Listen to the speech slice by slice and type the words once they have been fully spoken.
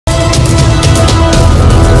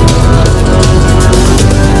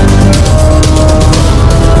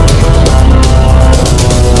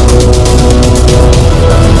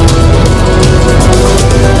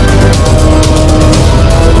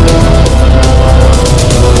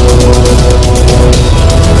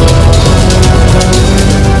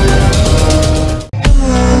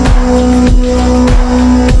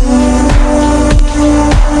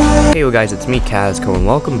me CazCo and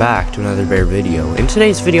welcome back to another bear video. In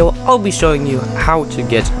today's video, I'll be showing you how to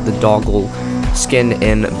get the Doggle skin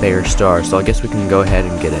in Bear Star, so I guess we can go ahead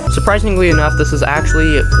and get it. Surprisingly enough, this is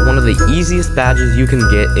actually one of the easiest badges you can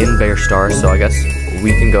get in Bear Star, so I guess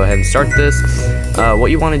we can go ahead and start this.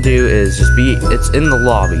 What you want to do is just it's in the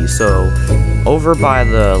lobby, so over by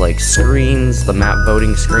the screens, the map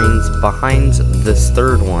voting screens, behind this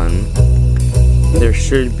third one, there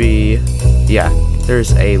should be,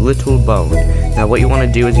 there's a little bone. Now what you want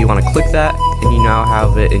to do is you want to click that, and you now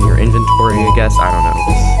have it in your inventory, I guess, I don't know.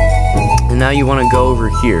 And now you want to go over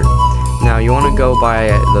here. Now you want to go by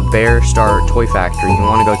the Bear Star Toy Factory. You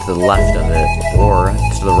want to go to the left of it, or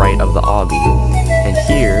to the right of the obby. And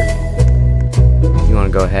here, you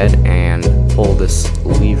want to go ahead and pull this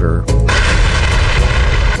lever.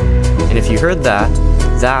 And if you heard that,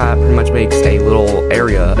 that pretty much makes a little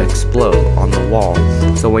area explode on the wall.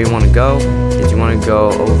 So where you want to go is you want to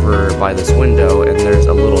go over by this window, and there's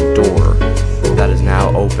a little door that is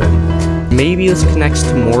now open. Maybe this connects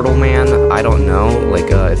to Mortal Man, I don't know.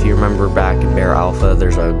 If you remember back in Bear Alpha,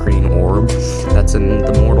 there's a green orb that's in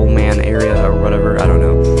the Mortal Man area or whatever, I don't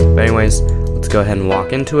know. But anyways, let's go ahead and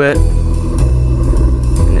walk into it.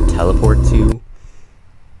 And it teleports you.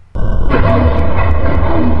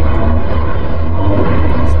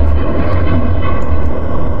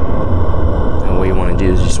 And what you want to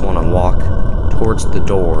do is you just want to walk towards the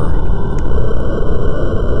door.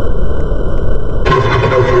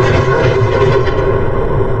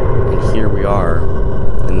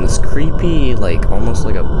 In this creepy, almost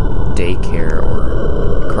like a daycare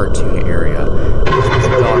or cartoon area.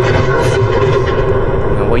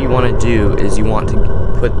 Now what you want to do is you want to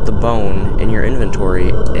put the bone in your inventory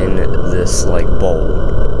in this bowl.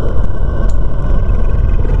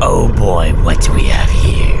 Oh boy, what do we have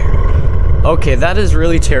here? Okay, that is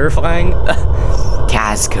really terrifying.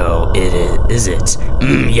 CazCo, is it?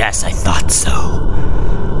 Yes, I thought so.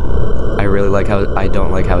 I really like how, I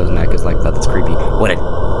don't like how his neck is like that. That's creepy. What a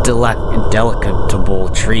delectable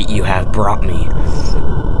treat you have brought me.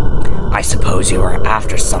 I suppose you are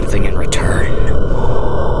after something in return.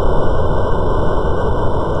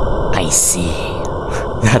 I see.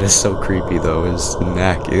 That is so creepy though, his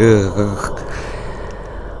neck. Ugh.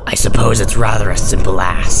 I suppose it's rather a simple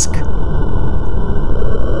ask.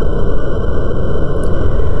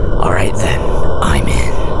 Alright then, I'm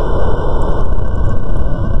in.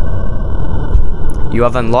 You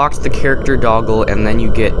have unlocked the character Doggle, and then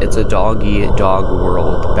you get it's a doggy dog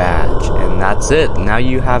world badge, and that's it. Now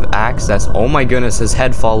you have access. Oh my goodness, his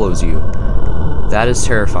head follows you. That is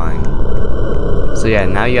terrifying. So yeah,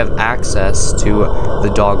 now you have access to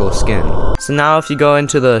the Doggle skin. So now if you go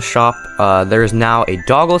into the shop, there's now a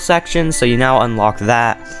Doggle section, so you now unlock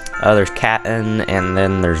that. There's Catten, and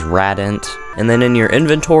then there's Radent. And then in your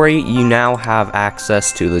inventory, you now have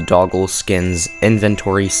access to the Doggle skins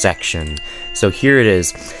inventory section. So here it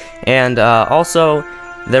is. And also,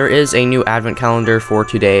 there is a new advent calendar for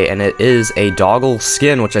today, and it is a Doggle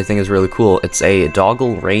skin, which I think is really cool. It's a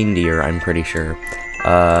Doggle reindeer, I'm pretty sure.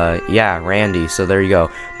 Yeah, Randy, so there you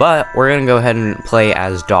go. But we're gonna go ahead and play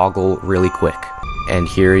as Doggle really quick. And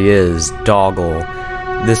here he is, Doggle.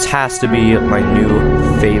 This has to be my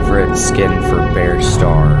new favorite skin for Bear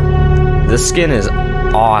Star. This skin is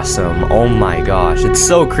awesome. Oh my gosh, it's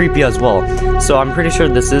so creepy as well. So I'm pretty sure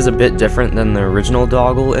this is a bit different than the original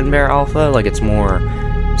Doggle in Bear Alpha. It's more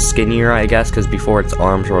skinnier, I guess, because before its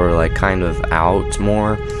arms were kind of out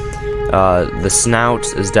more. The snout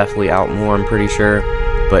is definitely out more, I'm pretty sure.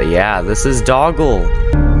 But yeah, this is Doggle.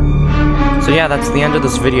 So yeah, that's the end of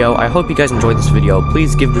this video. I hope you guys enjoyed this video.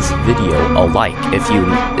 Please give this video a like if you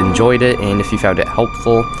enjoyed it and if you found it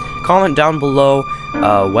helpful. Comment down below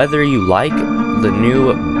whether you like the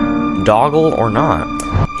new Doggle or not.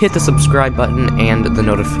 Hit the subscribe button and the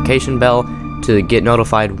notification bell to get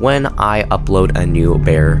notified when I upload a new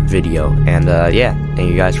bear video. And yeah, thank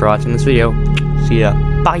you guys for watching this video. See ya.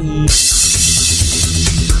 Bye.